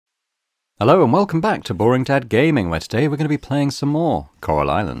Hello and welcome back to Boring Dad Gaming, where today we're going to be playing some more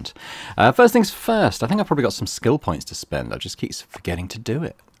Coral Island. First things first, I think I've probably got some skill points to spend. I just keep forgetting to do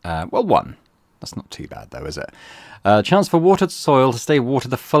it. Well, one. That's not too bad though, is it? Chance for watered soil to stay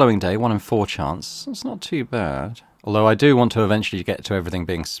watered the following day, 1 in 4 chance. That's not too bad. Although I do want to eventually get to everything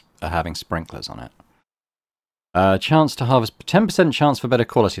being having sprinklers on it. Chance to harvest, 10% chance for better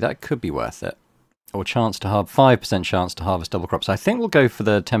quality, that could be worth it. Or chance to 5% chance to harvest double crops. I think we'll go for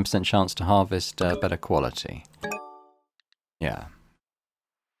the 10% chance to harvest better quality. Yeah.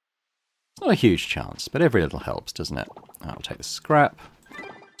 It's not a huge chance, but every little helps, doesn't it? I'll take the scrap.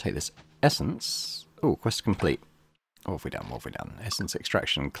 Take this essence. Oh, quest complete. What have we done? What have we done? Essence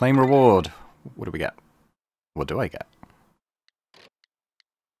extraction. Claim reward. What do we get? What do I get?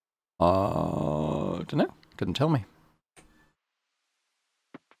 Don't know. Couldn't tell me.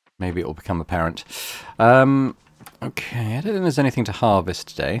 Maybe it will become apparent. Okay, I don't think there's anything to harvest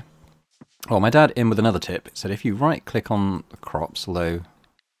today. Well, my dad in with another tip. It said if you right-click on the crops, although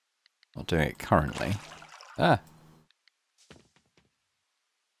not doing it currently.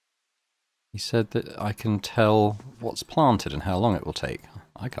 He said that I can tell what's planted and how long it will take.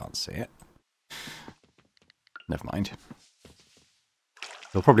 I can't see it. Never mind.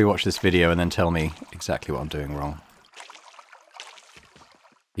 He'll probably watch this video and then tell me exactly what I'm doing wrong.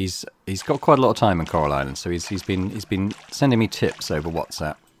 He's got quite a lot of time in Coral Island, so he's been sending me tips over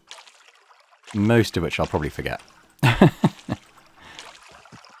WhatsApp. Most of which I'll probably forget. The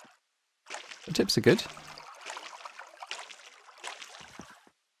tips are good.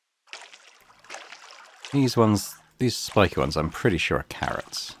 These spiky ones, I'm pretty sure are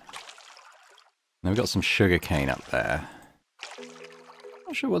carrots. Now we've got some sugar cane up there.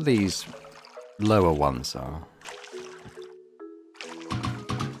 Not sure what these lower ones are.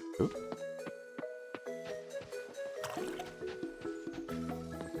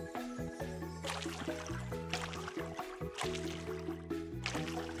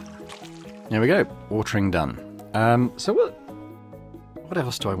 There we go, watering done. So what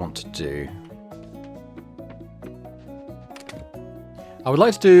else do I want to do?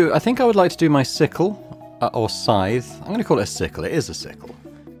 I think I would like to do my sickle, or scythe. I'm going to call it a sickle, it is a sickle.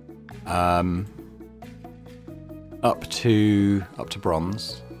 Up to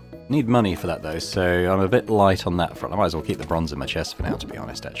bronze. Need money for that though, so I'm a bit light on that front. I might as well keep the bronze in my chest for now, to be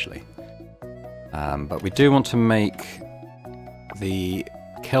honest, actually. But we do want to make the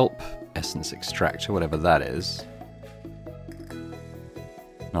kelp essence extractor, whatever that is.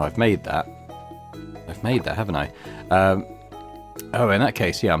 No, I've made that. I've made that, haven't I? Oh, in that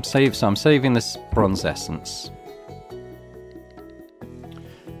case, yeah, I'm saving this bronze essence.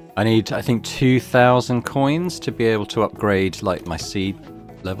 I need, I think, 2,000 coins to be able to upgrade, like, my seed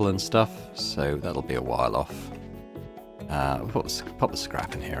level and stuff, so that'll be a while off. Pop the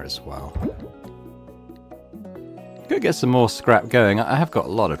scrap in here as well. Could get some more scrap going. I have got a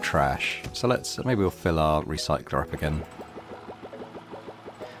lot of trash, so maybe we'll fill our recycler up again.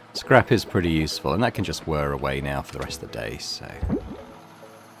 Scrap is pretty useful, and that can just whir away now for the rest of the day, so...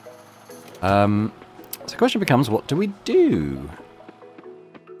 so the question becomes, what do we do?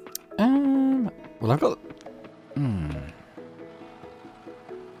 Well, I've got...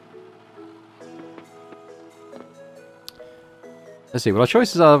 Let's see, well, our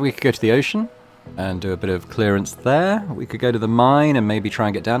choices are we could go to the ocean and do a bit of clearance there. We could go to the mine and maybe try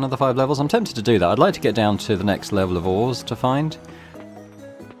and get down another 5 levels. I'm tempted to do that. I'd like to get down to the next level of ores to find.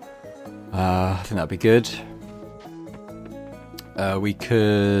 I think that'd be good. We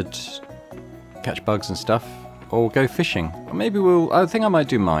could catch bugs and stuff, or go fishing. Or maybe I think I might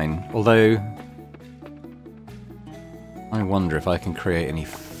do mine, although I wonder if I can create any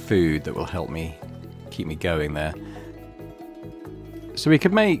food that will help me keep me going there. So we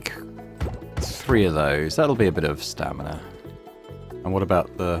could make 3 of those. That'll be a bit of stamina. And what about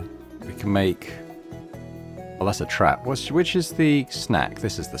we can make... Well, that's a trap. Which is the snack?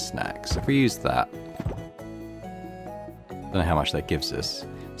 This is the snack. So if we use that... Don't know how much that gives us.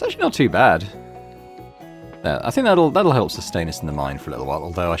 It's actually not too bad. Yeah, I think that'll help sustain us in the mine for a little while,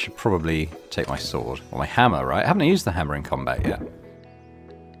 although I should probably take my sword. Or my hammer, right? I haven't used the hammer in combat yet.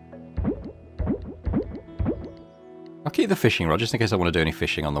 I'll keep the fishing rod, just in case I want to do any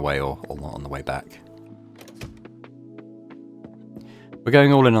fishing on the way or not on the way back. We're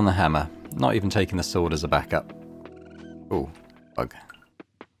going all in on the hammer. Not even taking the sword as a backup. Ooh, bug.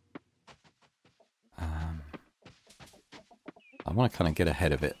 I want to kind of get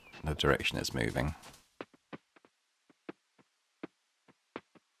ahead of it, the direction it's moving.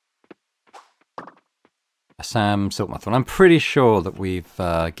 A Sam silk muffin. I'm pretty sure that we've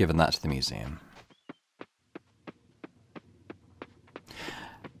given that to the museum.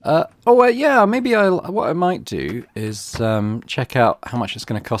 Yeah, maybe what I might do is check out how much it's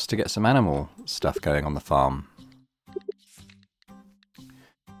going to cost to get some animal stuff going on the farm.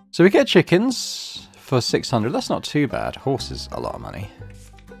 So we get chickens for 600. That's not too bad. Horses, a lot of money.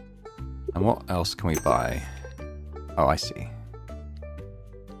 And what else can we buy? Oh, I see.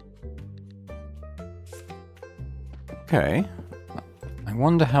 Okay. I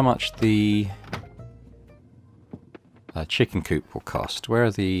wonder how much the chicken coop will cost. Where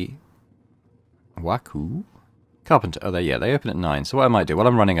are the Waku? Carpenter. Oh, they open at 9. So what I might do, while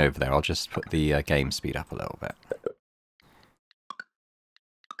I'm running over there, I'll just put the game speed up a little bit.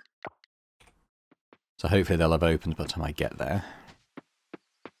 So hopefully they'll have opened by the time I get there.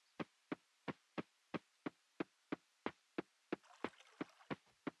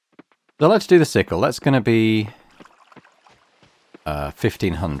 So I'd like to do the sickle. That's going to be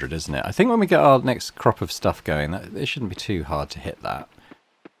 1,500, isn't it? I think when we get our next crop of stuff going, it shouldn't be too hard to hit that.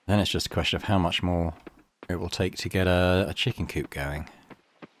 Then it's just a question of how much more it will take to get a chicken coop going.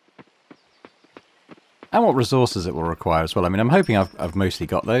 And what resources it will require as well. I mean, I'm hoping I've mostly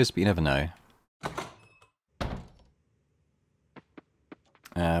got those, but you never know.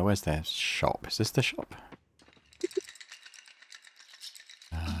 Where's their shop? Is this the shop?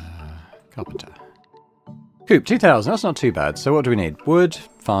 Carpenter. Coop, 2,000. That's not too bad. So what do we need? Wood,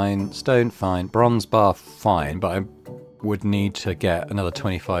 fine. Stone, fine. Bronze bar, fine. But I would need to get another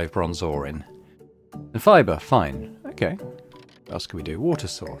 25 bronze ore in. And fibre, fine. Okay. What else can we do? Water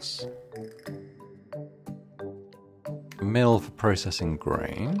source. Mill for processing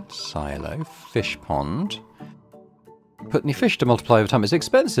grain. Silo. Fish pond. Put any fish to multiply over time. It's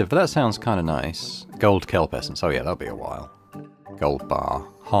expensive, but that sounds kind of nice. Gold kelp essence. Oh yeah, that'll be a while. Gold bar.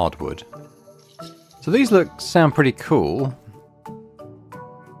 Hardwood. So these sound pretty cool.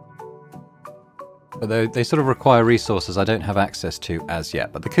 But they sort of require resources I don't have access to as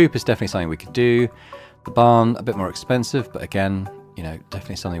yet. But the coop is definitely something we could do. The barn, a bit more expensive, but again, you know,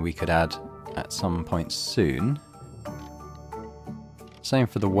 definitely something we could add at some point soon. Same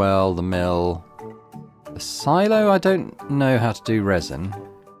for the well, the mill. The silo, I don't know how to do resin.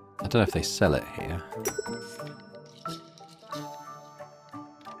 I don't know if they sell it here.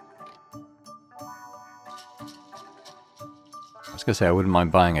 I was going to say I wouldn't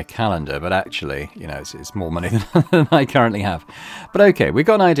mind buying a calendar, but actually, you know, it's more money than I currently have. But okay, we've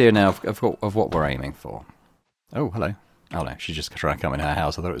got an idea now of what we're aiming for. Oh, hello. Oh no, she's just trying to come in her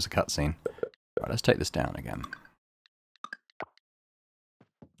house. I thought it was a cutscene. Right, let's take this down again.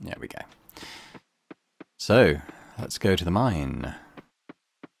 There we go. So, let's go to the mine.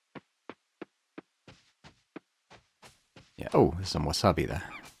 Yeah, oh, there's some wasabi there.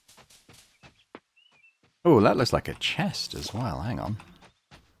 Oh, that looks like a chest as well. Hang on.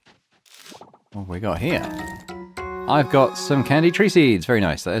 What have we got here? I've got some candy tree seeds. Very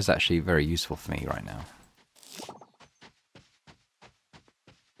nice. That is actually very useful for me right now.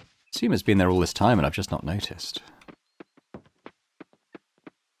 I assume it's been there all this time and I've just not noticed.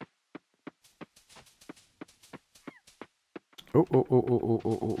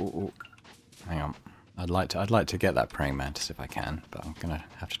 Oh. Hang on. I'd like to get that praying mantis if I can, but I'm gonna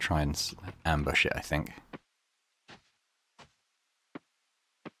have to try and ambush it, I think.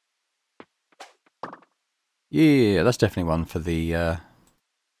 Yeah, that's definitely one for the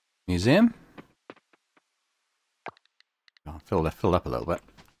museum. Oh, filled up a little bit,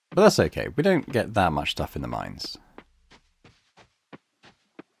 but that's okay. We don't get that much stuff in the mines.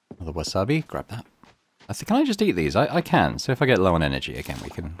 Another wasabi. Grab that. Can I just eat these? I can. So if I get low on energy again, we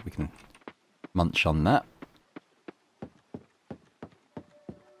can munch on that.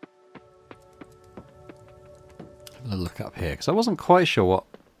 Have a little look up here because I wasn't quite sure what.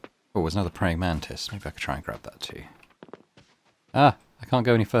 Oh, there's another praying mantis. Maybe I could try and grab that too. Ah, I can't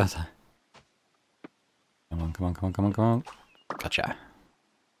go any further. Come on. Gotcha.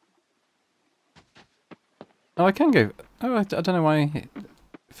 Oh, I can go. Oh, I don't know why it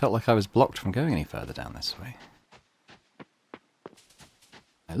felt like I was blocked from going any further down this way.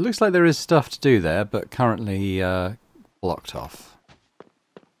 It looks like there is stuff to do there, but currently blocked off.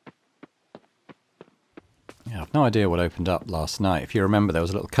 Yeah, I've no idea what opened up last night. If you remember, there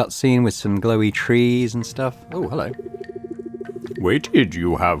was a little cutscene with some glowy trees and stuff. Oh, hello. Waited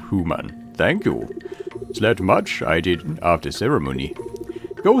you have, human. Thank you. Slept much I did after ceremony.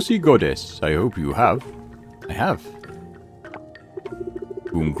 Cosy goddess, I hope you have. I have.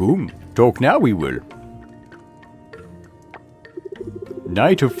 Kum, talk now we will.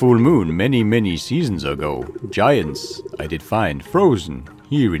 Night of full moon many seasons ago. Giants I did find frozen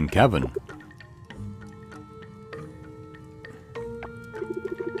here in cavern.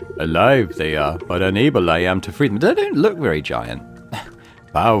 Alive they are, but unable I am to free them. They don't look very giant.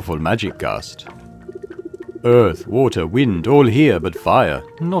 Powerful magic cast. Earth, water, wind, all here, but fire,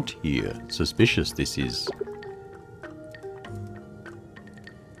 not here. Suspicious this is.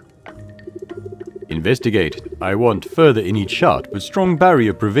 Investigate. I want further in each shot, but strong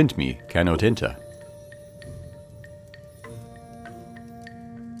barrier prevent me. Cannot enter.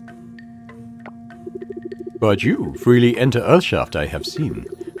 But you freely enter Earthshaft, I have seen.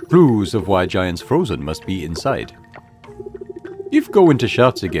 Clues of why giants frozen must be inside. If go into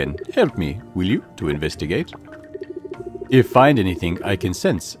shafts again, help me, will you, to investigate? If find anything I can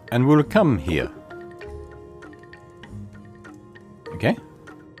sense, and will come here. Okay.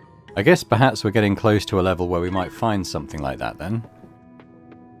 I guess perhaps we're getting close to a level where we might find something like that then.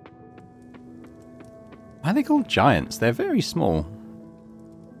 Why are they called giants? They're very small.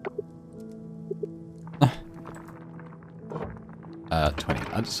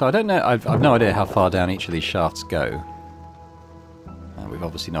 20. So I don't know, I've no idea how far down each of these shafts go. We've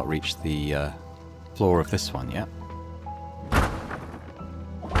obviously not reached the floor of this one yet.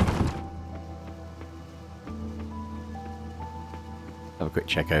 Have a quick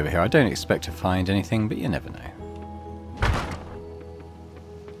check over here. I don't expect to find anything, but you never know.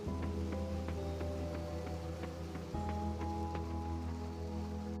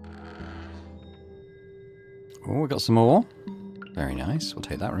 Oh, we got some more. Very nice. We'll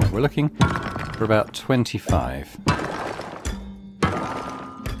take that. Remember, we're looking for about 25.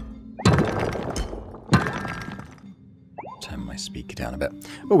 Turn my speaker down a bit.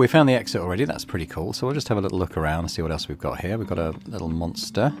 Oh, we found the exit already. That's pretty cool. So we'll just have a little look around and see what else we've got here. We've got a little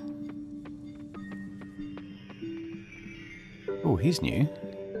monster. Oh, he's new.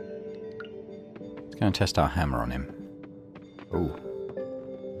 Let's go and test our hammer on him. Oh.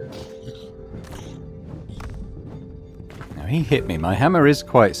 Now he hit me. My hammer is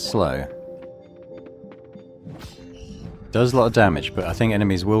quite slow. Does a lot of damage, but I think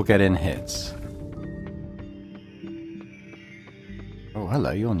enemies will get in hits. Oh,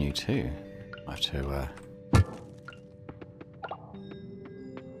 hello, you're new too. I have to,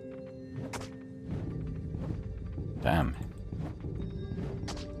 Damn.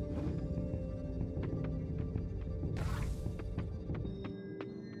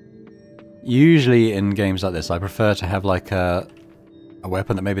 Usually in games like this, I prefer to have like a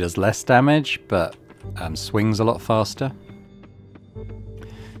weapon that maybe does less damage, but swings a lot faster.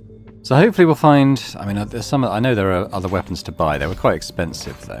 So hopefully we'll find. I mean, there's some. I know there are other weapons to buy. They were quite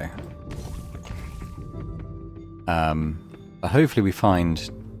expensive though. But hopefully we find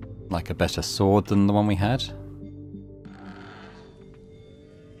like a better sword than the one we had.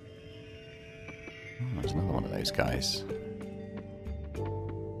 Oh, there's another one of those guys.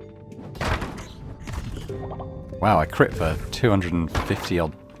 Wow, I crit for 250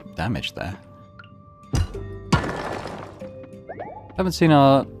 odd damage there. Haven't seen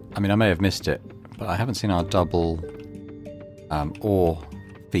our... I mean, I may have missed it, but I haven't seen our double ore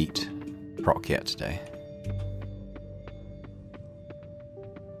feat proc yet today.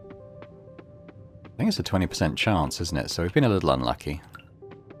 I think it's a 20% chance, isn't it? So we've been a little unlucky.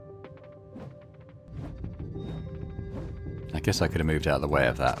 I guess I could have moved out of the way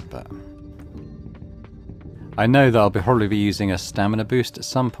of that, but... I know that I'll probably be using a stamina boost at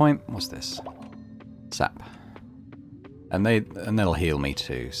some point. What's this? Sap. And they'll heal me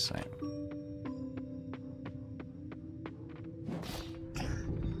too, so...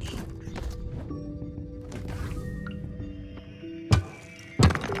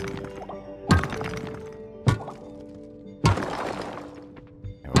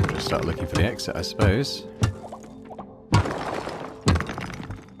 We'll just start looking for the exit, I suppose.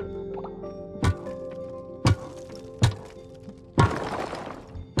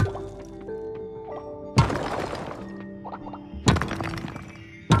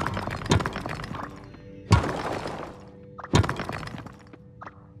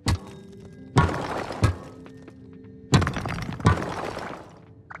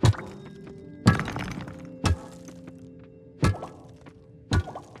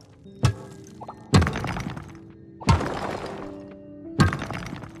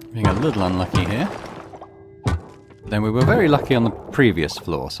 Being a little unlucky here. Then we were very lucky on the previous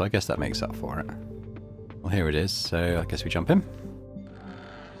floor, so I guess that makes up for it. Well, here it is, so I guess we jump in.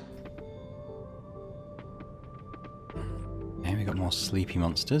 And we got more sleepy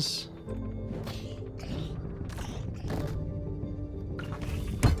monsters.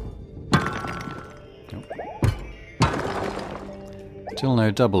 Nope. Still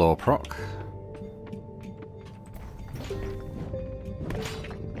no double ore proc.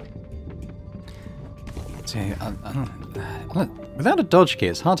 Without a dodge key,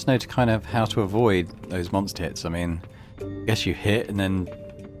 it's hard to know how to avoid those monster hits. I mean, I guess you hit and then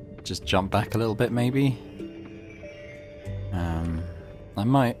just jump back a little bit, maybe. I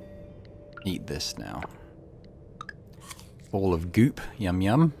might eat this now. Ball of goop, yum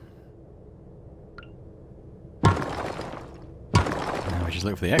yum. Now we just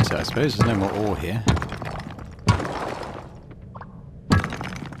look for the exit, I suppose. There's no more ore here.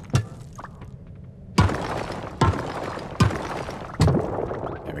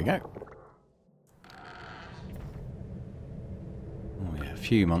 There we go. Oh yeah, a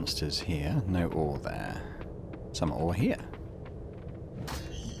few monsters here. No ore there. Some ore here.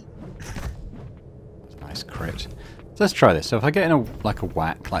 That's a nice crit. So let's try this. So if I get in a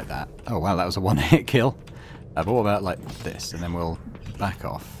whack like that. Oh wow, that was a one-hit kill. But what about like this? And then we'll back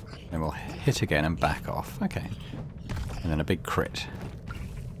off. Then we'll hit again and back off. Okay. And then a big crit.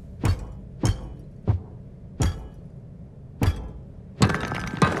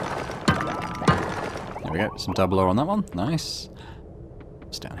 There we go. Some double ore on that one. Nice.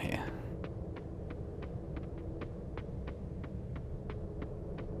 What's down here?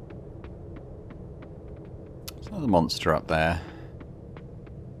 There's another monster up there.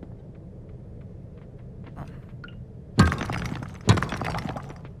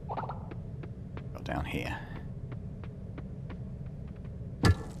 Got down here.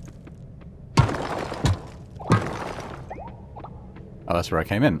 Oh, that's where I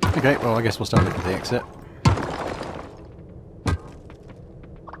came in. Okay, well, I guess we'll start looking at the exit.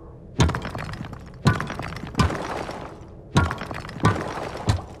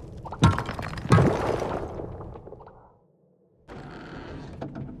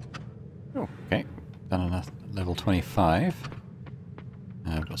 Oh, okay. Done enough. Level 25.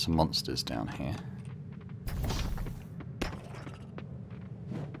 I've got some monsters down here.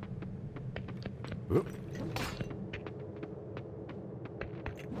 Oop.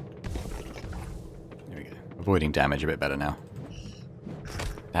 Avoiding damage a bit better now.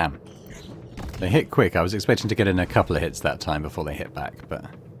 Damn. They hit quick. I was expecting to get in a couple of hits that time before they hit back, but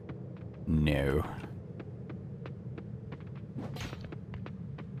no.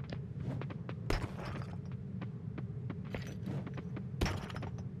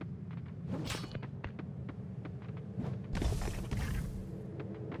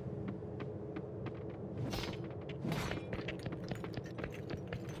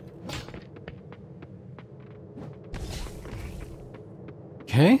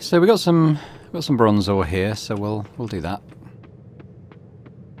 Okay, so we got some bronze ore here, so we'll do that.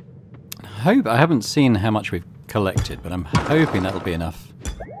 I haven't seen how much we've collected, but I'm hoping that'll be enough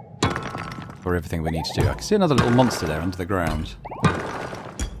for everything we need to do. I can see another little monster there under the ground.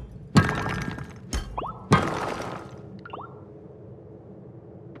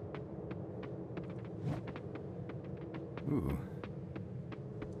 Ooh.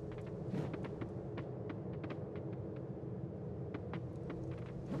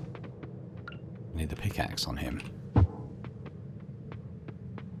 Need the pickaxe on him.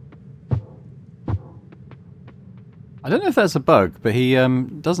 I don't know if that's a bug, but he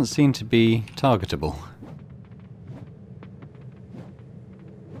doesn't seem to be targetable.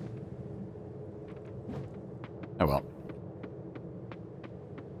 Oh well.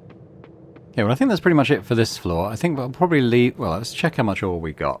 Okay, well I think that's pretty much it for this floor. I think we'll probably leave... Well, let's check how much ore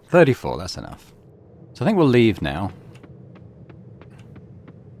we got. 34, that's enough. So I think we'll leave now.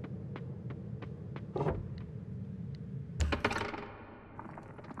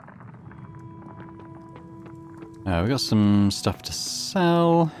 We've got some stuff to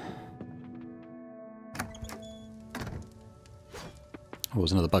sell. Oh,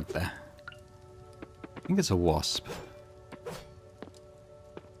 there's another bug there. I think it's a wasp.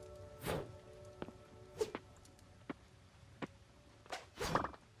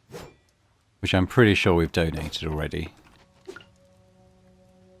 Which I'm pretty sure we've donated already.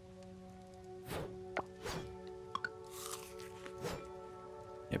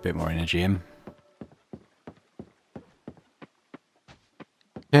 Get a bit more energy in.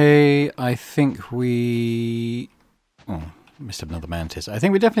 Okay, I think we... Oh, missed another mantis. I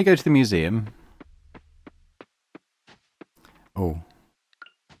think we definitely go to the museum. Oh.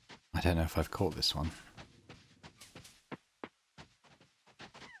 I don't know if I've caught this one.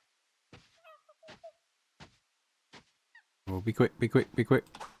 Oh, be quick, be quick, be quick.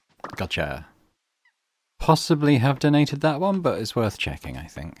 Gotcha. Possibly have donated that one, but it's worth checking, I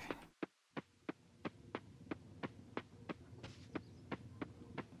think.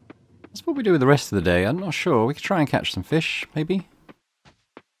 That's what we do with the rest of the day. I'm not sure. We could try and catch some fish, maybe.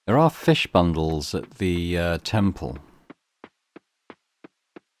 There are fish bundles at the temple.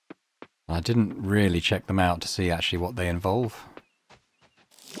 I didn't really check them out to see actually what they involve.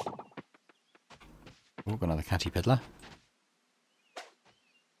 Oh, got another catty piddler.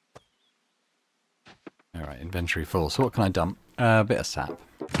 Right, inventory full. So what can I dump? A bit of sap.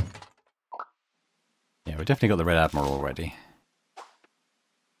 Yeah, we've definitely got the Red Admiral already.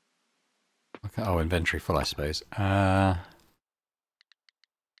 Okay. Oh, inventory full, I suppose. Probably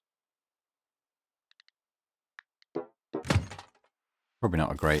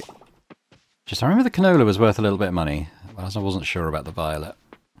not a great... Just, I remember the canola was worth a little bit of money, whereas I wasn't sure about the violet.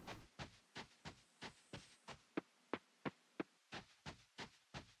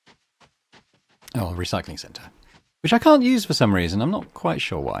 Oh, recycling centre. Which I can't use for some reason, I'm not quite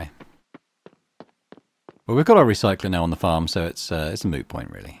sure why. But we've got our recycler now on the farm, so it's a moot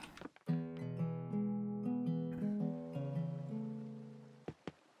point, really.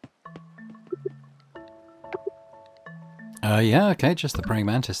 Yeah, okay, just the praying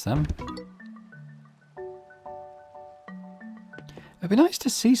mantis then. It'd be nice to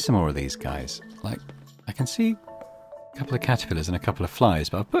see some more of these guys. Like, I can see a couple of caterpillars and a couple of flies,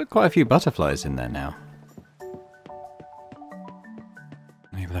 but I've put quite a few butterflies in there now.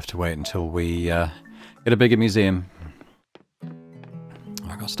 Maybe we'll have to wait until we get a bigger museum.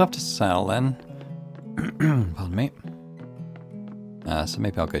 I've got stuff to sell then. Pardon me. So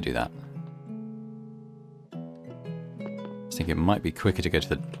maybe I'll go do that. I think it might be quicker to go to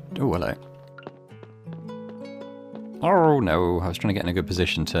the... Oh, hello. Oh, no. I was trying to get in a good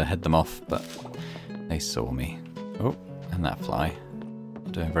position to head them off, but they saw me. Oh, and that fly.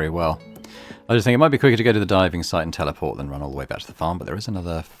 Not doing very well. I just think it might be quicker to go to the diving site and teleport than run all the way back to the farm, but there is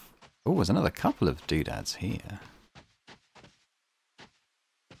another... Oh, there's another couple of doodads here.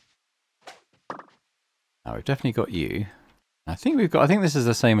 Now, we've definitely got you. I think we've got... I think this is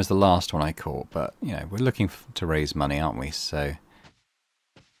the same as the last one I caught, but, you know, we're looking to raise money, aren't we? So...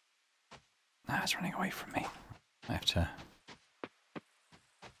 Ah, it's running away from me. I have to...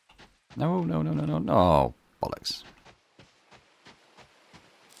 No, no, no, no, no, no. Oh, bollocks.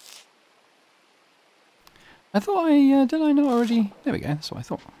 I thought I... did I not already... There we go, that's what I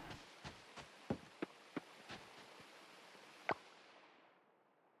thought.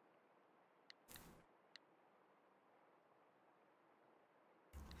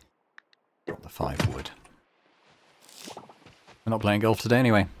 Got the 5 wood. We're not playing golf today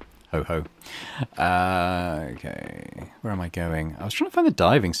anyway. Ho ho. Okay. Where am I going? I was trying to find the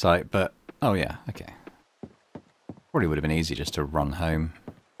diving site, but... Oh yeah, okay. Probably would have been easy just to run home.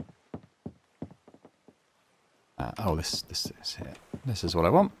 Oh, this is it. This is what I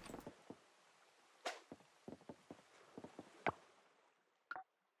want.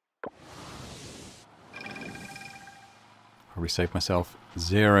 Probably save myself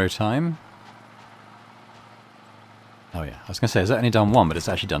 0 time. Oh yeah, I was going to say, has that only done 1, but it's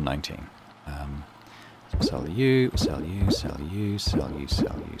actually done 19. So sell you, sell you, sell you, sell you,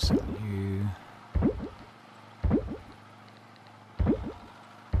 sell you, sell you.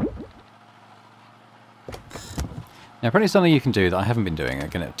 Now, probably something you can do that I haven't been doing,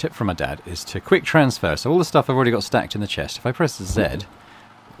 again, a tip from my dad, is to quick transfer. So all the stuff I've already got stacked in the chest, if I press Z, it'll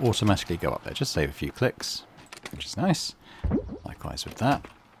automatically go up there. Just save a few clicks, which is nice. Likewise with that.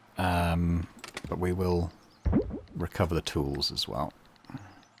 But we will recover the tools as well.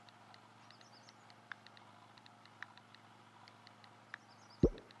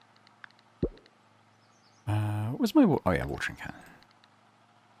 What was my... Oh yeah, watering can.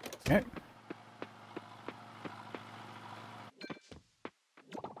 Okay.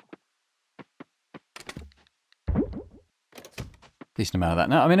 Decent amount of that.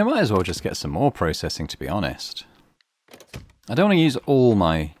 Now, I mean, I might as well just get some more processing, to be honest. I don't want to use all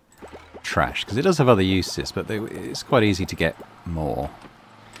my trash, because it does have other uses, but it's quite easy to get more.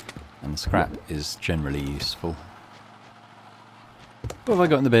 And the scrap is generally useful. What have I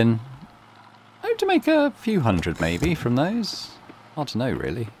got in the bin? I hope to make a few hundred, maybe, from those. Hard to know,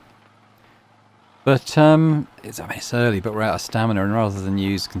 really. But, I mean, it's early, but we're out of stamina, and rather than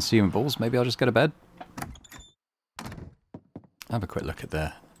use consumables, maybe I'll just go to bed. Have a quick look at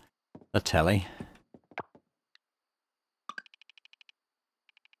the telly.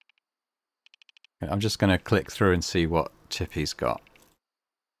 I'm just going to click through and see what Tippy's got.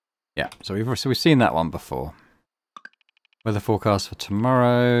 Yeah, so we've seen that one before. Weather forecast for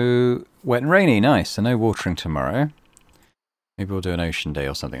tomorrow. Wet and rainy, nice. So no watering tomorrow. Maybe we'll do an ocean day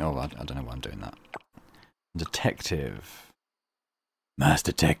or something. Oh, I don't know why I'm doing that. Detective. Mass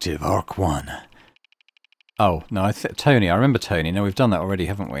Detective, Arc 1. Oh, no, Tony. I remember Tony. No, we've done that already,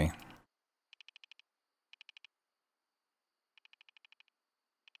 haven't we?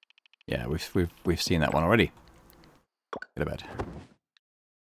 Yeah, we've seen that one already. Go to bed.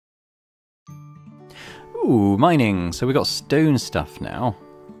 Ooh, mining. So we got stone stuff now.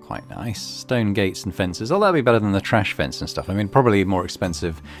 quite nice. Stone gates and fences. Oh, that'd be better than the trash fence and stuff. I mean, probably more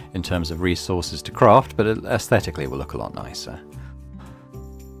expensive in terms of resources to craft, but aesthetically it will look a lot nicer.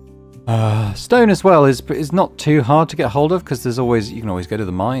 Stone as well is not too hard to get hold of because you can always go to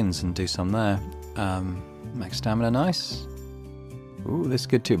the mines and do some there. Max stamina, nice. Ooh, this is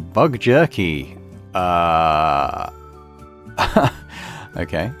good too. Bug jerky.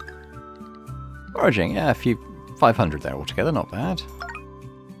 Okay. Foraging, yeah, a few 500 there altogether, not bad.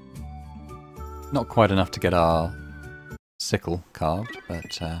 Not quite enough to get our sickle carved,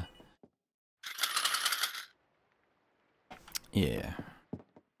 but yeah.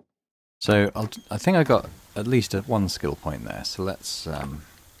 So I think I got at least one skill point there. So let's go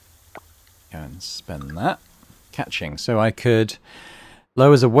and spend that. Catching. So I could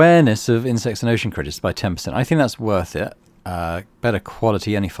lowers awareness of insects and ocean critters by 10%. I think that's worth it. Better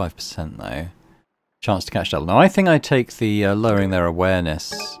quality, only 5% though. Chance to catch double. Now I think I take the lowering their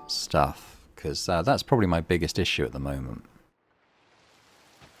awareness stuff because that's probably my biggest issue at the moment.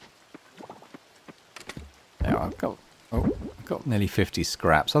 There, I've got nearly 50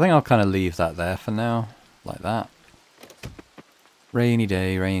 scraps. I think I'll kind of leave that there for now, like that. Rainy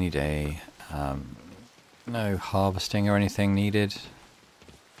day, rainy day. No harvesting or anything needed.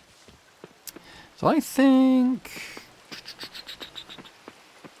 So I think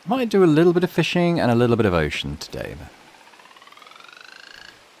might do a little bit of fishing and a little bit of ocean today.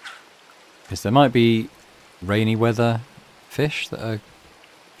 Because there might be rainy weather fish that are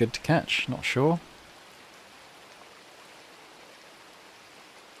good to catch, not sure.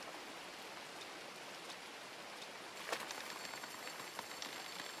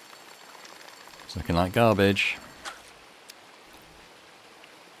 It's looking like garbage.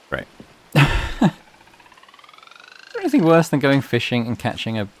 Great. Anything worse than going fishing and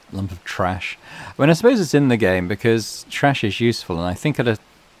catching a lump of trash? I mean, I suppose it's in the game because trash is useful, and I think at a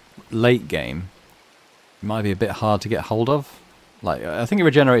late game it might be a bit hard to get hold of. Like, I think it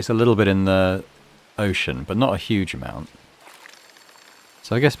regenerates a little bit in the ocean, but not a huge amount.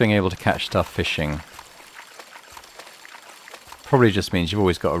 So I guess being able to catch stuff fishing probably just means you've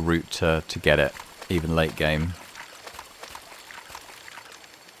always got a route to get it, even late game.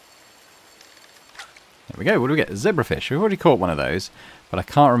 There we go, what do we get? Zebrafish. We've already caught one of those, but I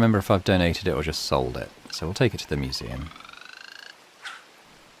can't remember if I've donated it or just sold it. So we'll take it to the museum.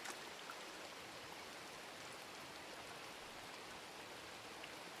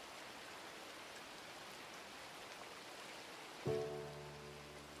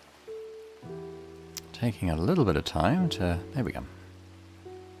 Taking a little bit of time to... There we go.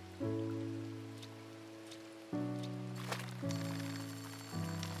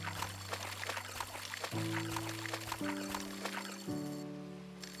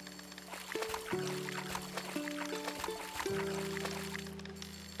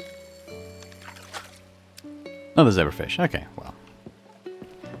 Another zebrafish. Okay, well.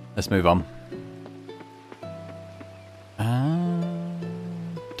 Let's move on.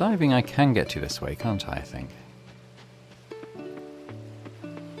 Diving I can get to this way, can't I think?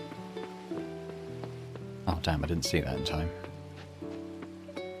 Oh, damn, I didn't see that in time.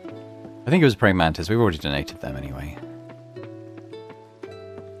 I think it was praying mantis. We've already donated them anyway.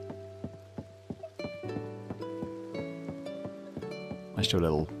 Let's do a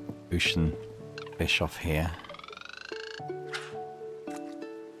little ocean fish off here.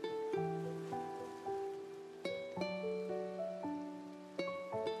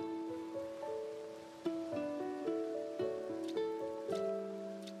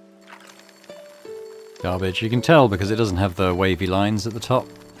 Garbage. You can tell because it doesn't have the wavy lines at the top.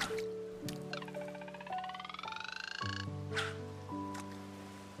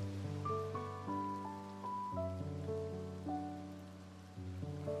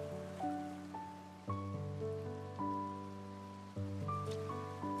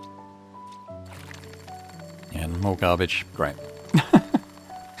 Yeah, and more garbage. Great.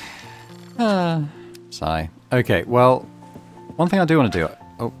 Sigh. Okay, well, one thing I do want to do...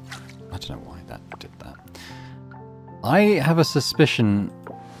 Oh, I don't know why that did that. I have a suspicion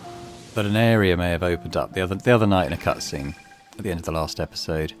that an area may have opened up the other night in a cutscene at the end of the last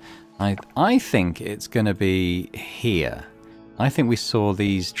episode. I think it's going to be here. I think we saw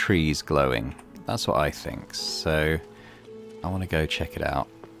these trees glowing. That's what I think. So I want to go check it out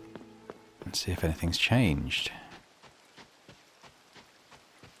and see if anything's changed.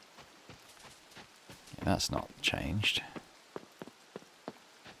 Yeah, that's not changed.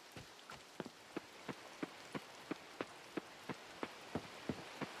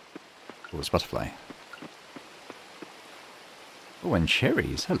 Oh, it's butterfly. Oh, and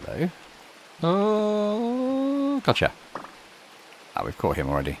cherries. Hello. Oh, gotcha. Ah, we've caught him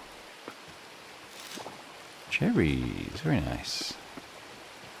already. Cherries, very nice.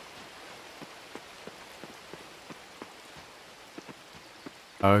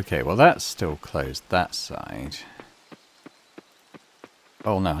 Okay, well that's still closed, that side.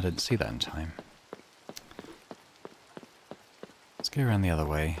 Oh no, I didn't see that in time. Let's go around the other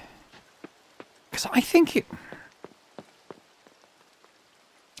way. Because I think it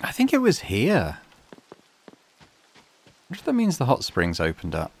was here. I wonder if that means the hot springs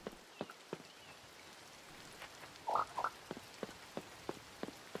opened up.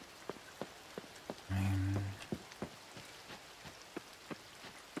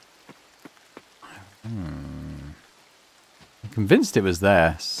 I'm convinced it was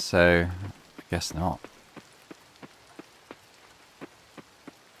there, so I guess not.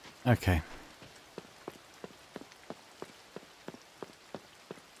 Okay.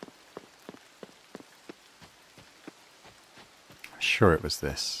 I'm sure it was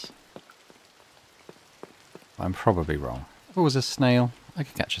this. I'm probably wrong. Oh, it was a snail. I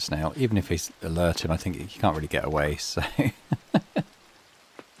could catch a snail. Even if he's alert him, I think he can't really get away, so...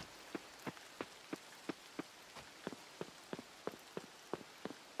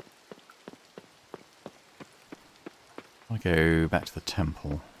 I'll go back to the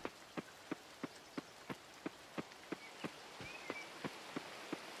temple.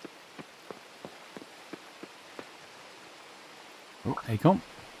 Oh, acorn.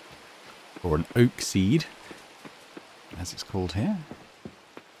 Or an oak seed, as it's called here.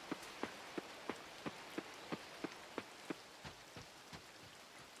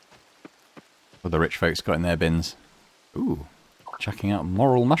 What the rich folks got in their bins. Ooh, chucking out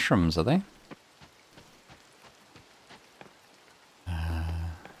moral mushrooms, are they?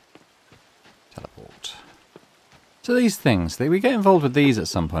 Teleport. So these things, we get involved with these at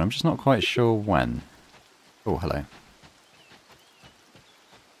some point. I'm just not quite sure when. Oh, hello.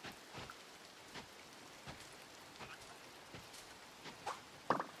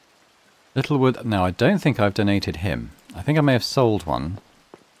 Littlewood. Now, I don't think I've donated him. I think I may have sold one.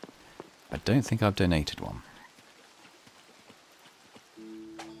 I don't think I've donated one.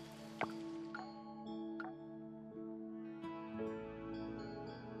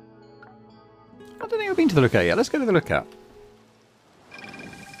 I don't think I've been to the lookout yet. Let's go to the lookout.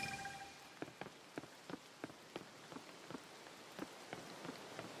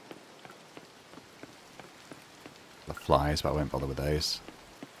 The flies, but I won't bother with those.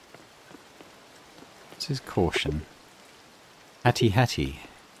 What's his caution? Hatty Hatty.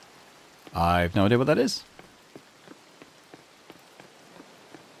 I've no idea what that is.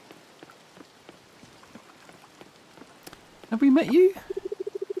 Have we met you?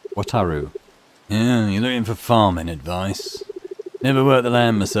 Wataru. Yeah, you're looking for farming advice. Never worked the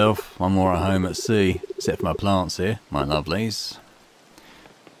land myself. I'm more at home at sea. Except for my plants here, my lovelies.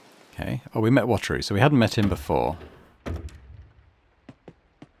 Okay. Oh, we met Wataru, so we hadn't met him before.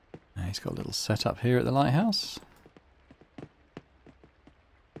 He's got a little setup here at the lighthouse.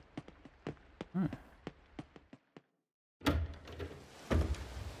 Hmm.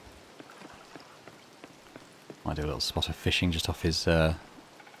 Might do a little spot of fishing just off his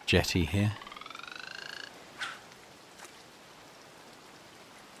jetty here.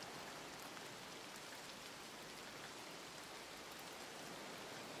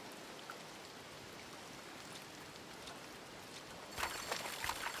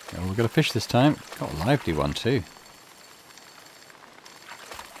 Oh, we've got a fish this time. Got a lively one too.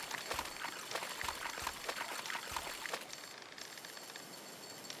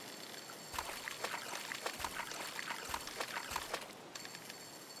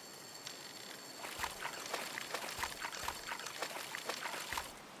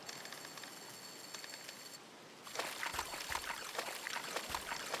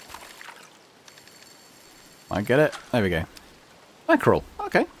 I get it. There we go. Mackerel.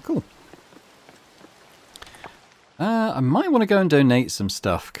 Okay, cool. I might want to go and donate some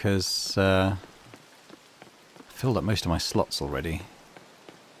stuff because I filled up most of my slots already.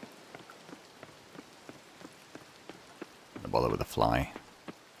 Don't bother with the fly.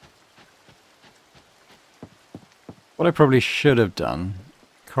 What I probably should have done,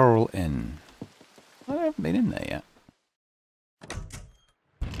 Coral Inn. I haven't been in there yet.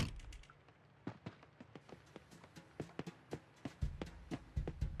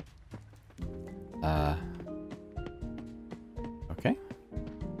 Okay.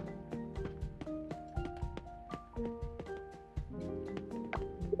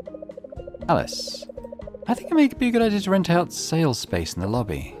 Alice, I think it may be a good idea to rent out sales space in the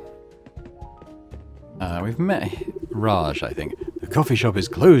lobby. We've met Raj, I think. The coffee shop is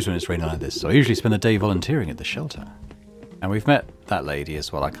closed when it's raining like this, so I usually spend the day volunteering at the shelter. And we've met that lady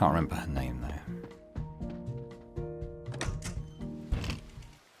as well. I can't remember her name though.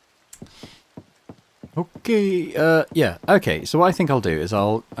 Okay, yeah, okay, so what I think I'll do is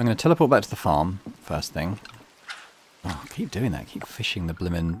I'm going to teleport back to the farm, first thing. Oh, keep doing that, keep fishing the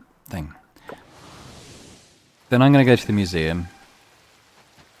blimmin' thing. Then I'm going to go to the museum,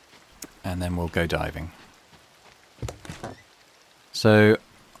 and then we'll go diving. So,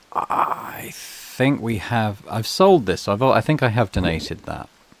 I think we have... I've sold this, so I think I have donated that.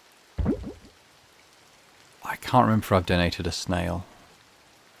 I can't remember if I've donated a snail.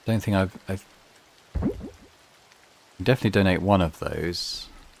 Don't think I've definitely donate one of those.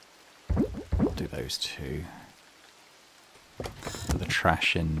 I'll do those two. For the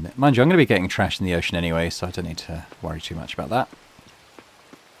trash in... Mind you, I'm going to be getting trash in the ocean anyway, so I don't need to worry too much about that.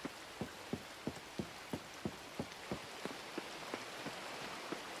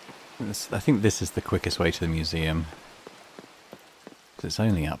 I think this is the quickest way to the museum. Because it's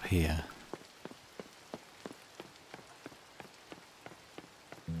only up here.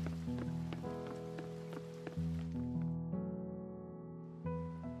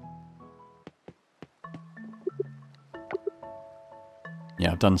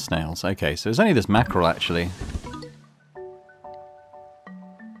 Yeah, I've done snails. Okay, so there's only this mackerel, actually.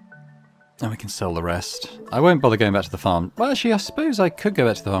 And we can sell the rest. I won't bother going back to the farm. Well, actually, I suppose I could go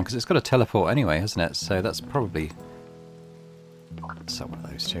back to the farm, because it's got a teleport anyway, hasn't it? So that's probably... Sell one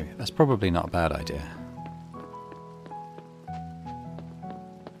of those two. That's probably not a bad idea.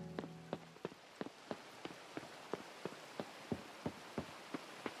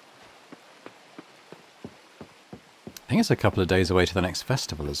 I think it's a couple of days away to the next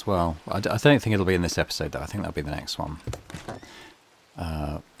festival as well. I don't think it'll be in this episode, though. I think that'll be the next one.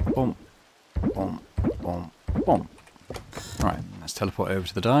 Boom, boom, boom, boom. Right, let's teleport over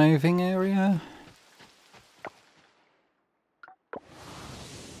to the diving area.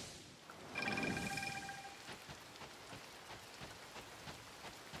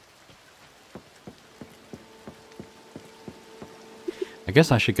 I guess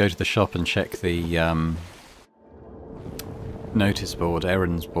I should go to the shop and check the... notice board,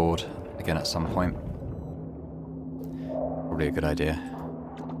 errands board, again at some point. Probably a good idea.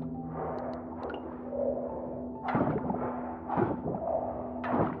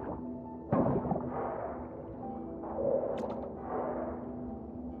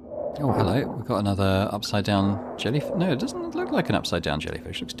 Oh, hello. We've got another upside down jellyfish. No, it doesn't look like an upside down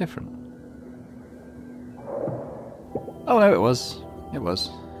jellyfish. It looks different. Oh, no, it was. It was.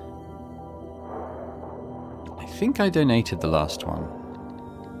 I think I donated the last one.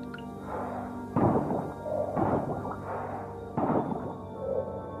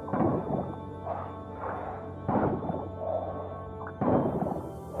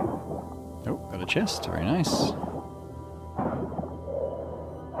 Oh, got a chest. Very nice.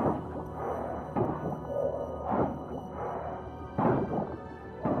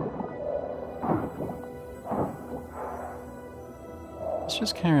 Let's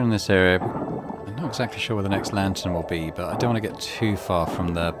just carry on this area. I'm not exactly sure where the next lantern will be, but I don't want to get too far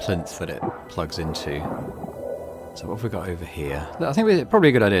from the plinth that it plugs into. So what have we got over here? I think it's probably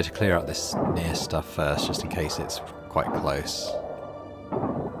a good idea to clear out this near stuff first, just in case it's quite close.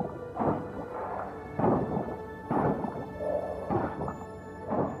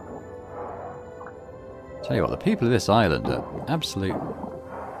 Tell you what, the people of this island are absolute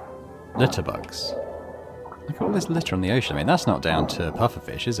litterbugs. Look at all this litter on the ocean. I mean, that's not down to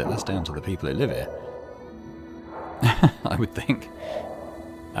pufferfish, is it? That's down to the people who live here. I would think.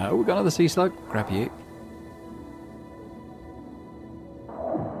 Oh, we've got another sea slug. Grab you.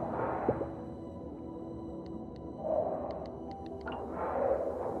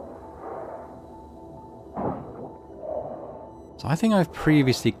 So I think I've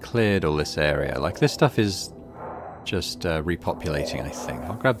previously cleared all this area. Like, this stuff is just repopulating, I think.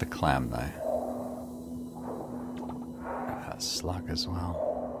 I'll grab the clam, though. Slug as well.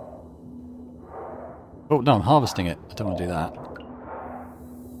 Oh no, I'm harvesting it. I don't want to do that.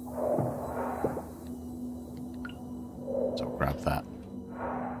 So I'll grab that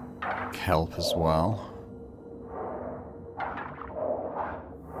kelp as well.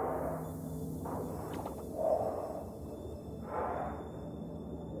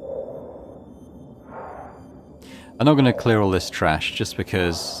 I'm not going to clear all this trash just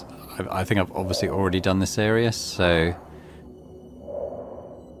because I think I've obviously already done this area, so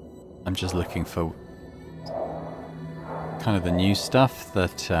I'm just looking for kind of the new stuff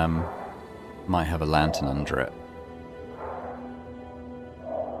that might have a lantern under it.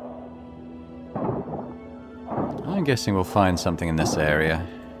 I'm guessing we'll find something in this area.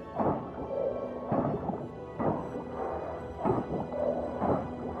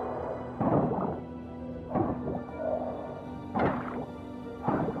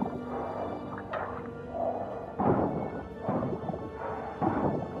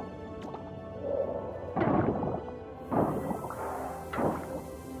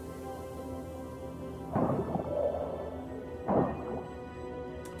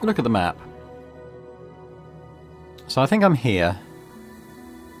 look at the map. So I think I'm here.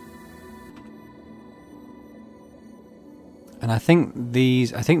 And I think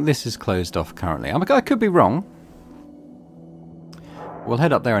this is closed off currently. I could be wrong. We'll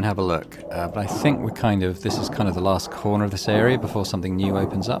head up there and have a look. But I think this is kind of the last corner of this area before something new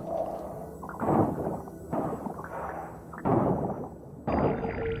opens up.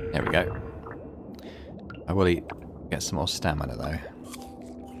 There we go. I will get some more stamina though.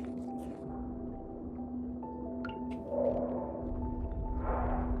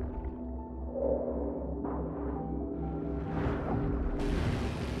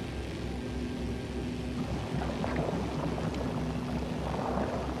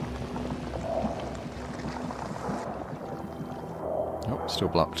 Oh, still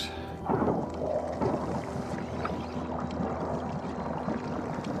blocked.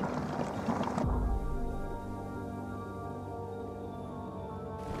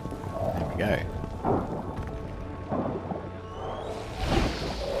 There we go.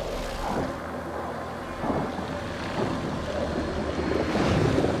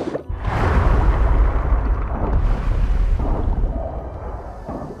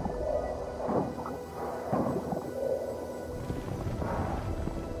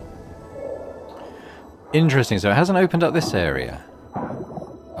 Interesting, so it hasn't opened up this area.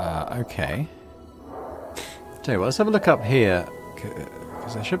 Okay. Tell you what, let's have a look up here,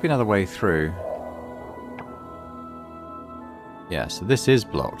 because there should be another way through. Yeah, so this is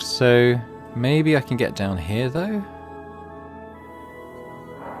blocked, so maybe I can get down here though?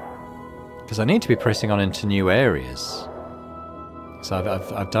 Because I need to be pressing on into new areas. So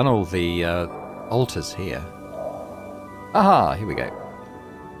I've done all the altars here. Aha, here we go.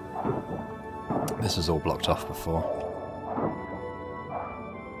 This was all blocked off before.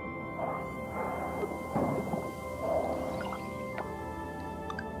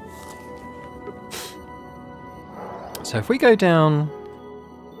 So if we go down...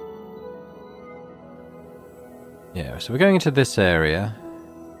 Yeah, so we're going into this area.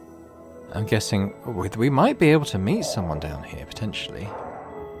 I'm guessing we might be able to meet someone down here, potentially.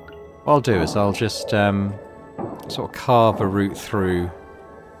 What I'll do is I'll just sort of carve a route through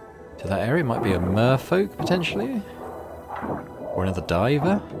to that area. It might be a merfolk, potentially. Or another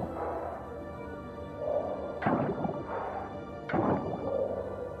diver.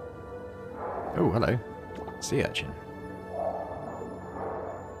 Oh, hello. Sea urchin.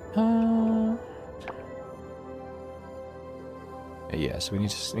 Yeah, so we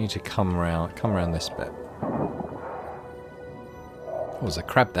need to come around this bit. Oh, there's a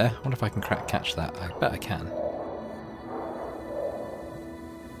crab there. I wonder if I can catch that. I bet I can.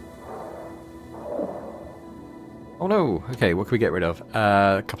 Oh no! Okay, what can we get rid of?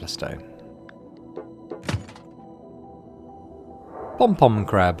 A couple of stone. Pom-pom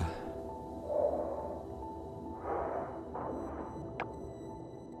crab.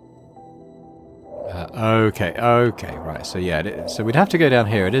 Okay, right. So yeah, so we'd have to go down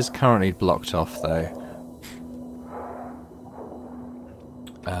here. It is currently blocked off, though.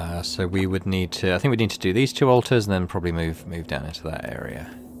 So we would need to. I think we need to do these two altars and then probably move down into that area.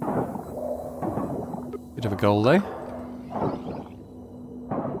 Bit of a goal, though.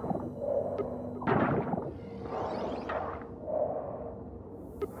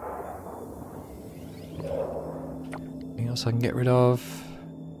 Anything else I can get rid of?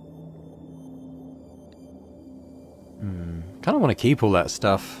 Kind of want to keep all that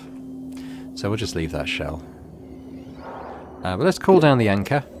stuff, so we'll just leave that shell. But let's call down the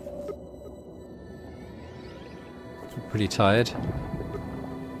anchor. I'm pretty tired.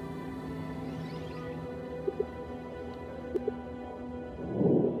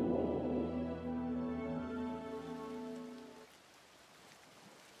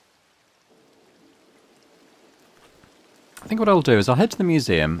 I think what I'll do is I'll head to the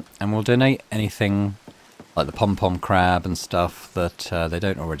museum and we'll donate anything like the pom-pom crab and stuff that they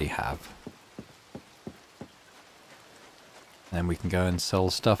don't already have. Then we can go and sell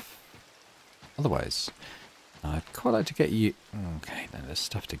stuff otherwise. I'd quite like to get you... Okay, then there's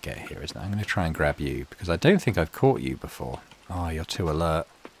stuff to get here, isn't there? I'm going to try and grab you, because I don't think I've caught you before. Oh, you're too alert.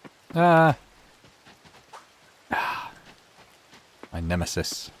 Ah! My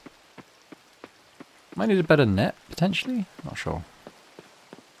nemesis. Might need a better net, potentially? Not sure.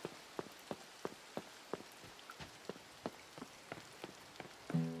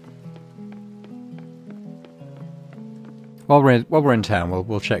 While we're in town,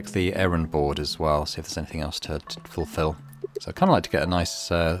 we'll check the errand board as well, see if there's anything else to fulfill. So I'd kind of like to get a nice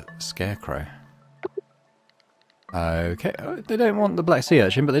scarecrow. Okay, they don't want the black sea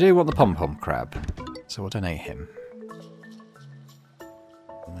urchin, but they do want the pom-pom crab. So we'll donate him.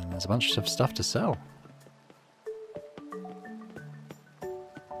 And there's a bunch of stuff to sell.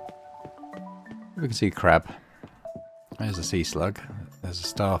 We can see a crab. There's a sea slug. There's a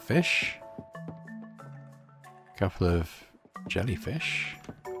starfish. A couple of jellyfish.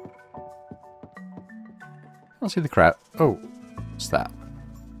 I'll see the crab. Oh, what's that?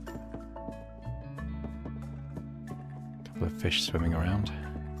 A couple of fish swimming around.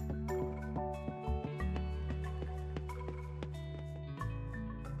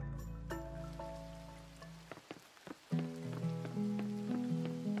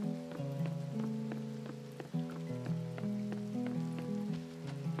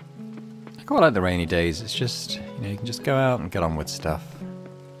 I quite like the rainy days. It's just, you know, you can just go out and get on with stuff.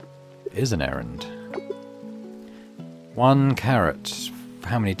 It is an errand. 1 carrot. For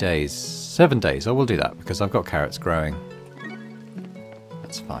how many days? 7 days. Oh, we'll do that because I've got carrots growing.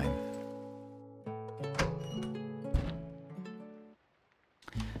 That's fine.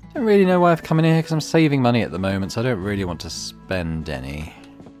 Don't really know why I've come in here because I'm saving money at the moment, so I don't really want to spend any.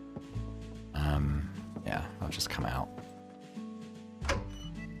 Yeah, I'll just come out.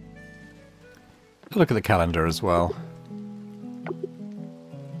 Look at the calendar as well.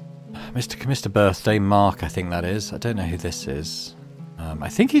 Mr. Birthday Mark, I think that is. I don't know who this is. I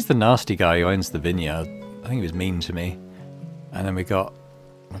think he's the nasty guy who owns the vineyard. I think he was mean to me. And then we got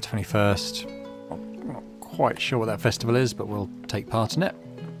the 21st. I'm not quite sure what that festival is, but we'll take part in it.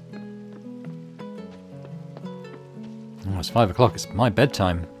 Oh, it's 5 o'clock. It's my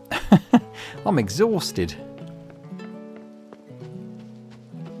bedtime. I'm exhausted.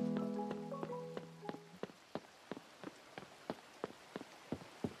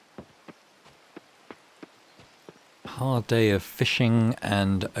 Hard day of fishing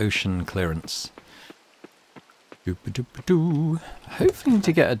and ocean clearance. Hopefully need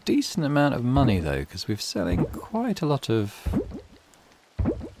to get a decent amount of money though, because we're selling quite a lot of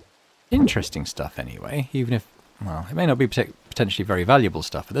interesting stuff anyway, even if, well, it may not be potentially very valuable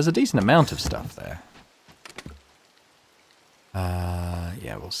stuff, but there's a decent amount of stuff there.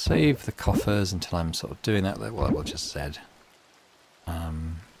 Yeah, we'll save the coffers until I'm sort of doing that, what I just said.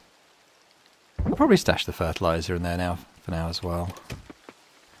 I'll probably stash the fertilizer in there now for now as well.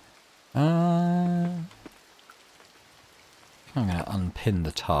 I'm going to unpin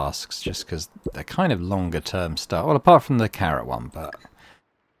the tasks just because they're kind of longer term stuff. Well, apart from the carrot one, but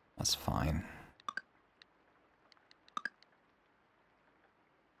that's fine.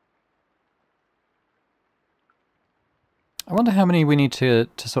 I wonder how many we need to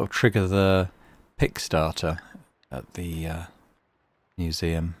sort of trigger the pick starter at the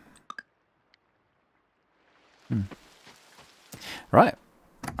museum. Right,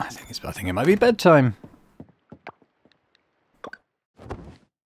 I think it might be bedtime.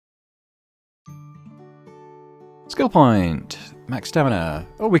 Skill point, max stamina.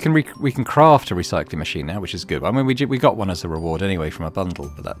 Oh, we can craft a recycling machine now, which is good. I mean, we got one as a reward anyway from a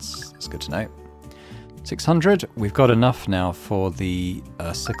bundle, but that's good to know. 600. We've got enough now for the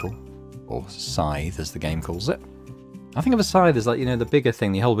sickle, or scythe as the game calls it. I think of a scythe as like, you know, the bigger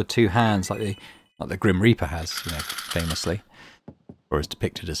thing you hold with 2 hands, like the Grim Reaper has, you know, famously, or is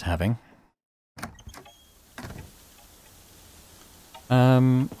depicted as having.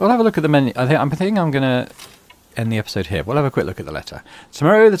 We'll have a look at the menu. I think I'm going to end the episode here. We'll have a quick look at the letter.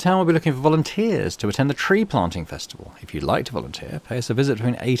 Tomorrow, the town will be looking for volunteers to attend the tree planting festival. If you'd like to volunteer, pay us a visit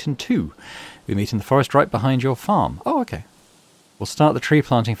between 8 and 2. We meet in the forest right behind your farm. Oh, okay. We'll start the tree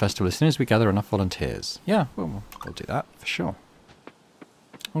planting festival as soon as we gather enough volunteers. Yeah, we'll do that for sure.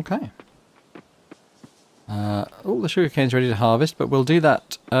 Okay. The sugarcane's ready to harvest, but we'll do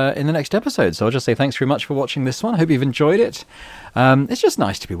that in the next episode. So I'll just say thanks very much for watching this one. Hope you've enjoyed it. It's just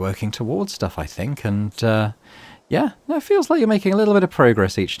nice to be working towards stuff, I think. And yeah, it feels like you're making a little bit of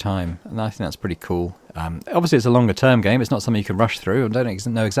progress each time. And I think that's pretty cool. Obviously, it's a longer term game. It's not something you can rush through. I don't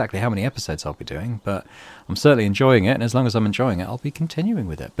know exactly how many episodes I'll be doing, but I'm certainly enjoying it. And as long as I'm enjoying it, I'll be continuing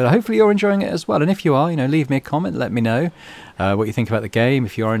with it. But hopefully you're enjoying it as well. And if you are, you know, leave me a comment. Let me know what you think about the game.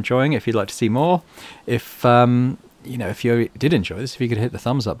 If you are enjoying it, if you'd like to see more. If you know, if you did enjoy this, if you could hit the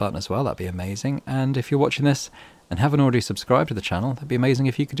thumbs up button as well, that'd be amazing. And if you're watching this and haven't already subscribed to the channel, that'd be amazing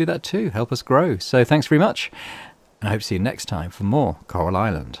if you could do that too. Help us grow. So thanks very much. And I hope to see you next time for more Coral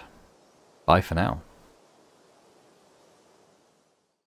Island. Bye for now.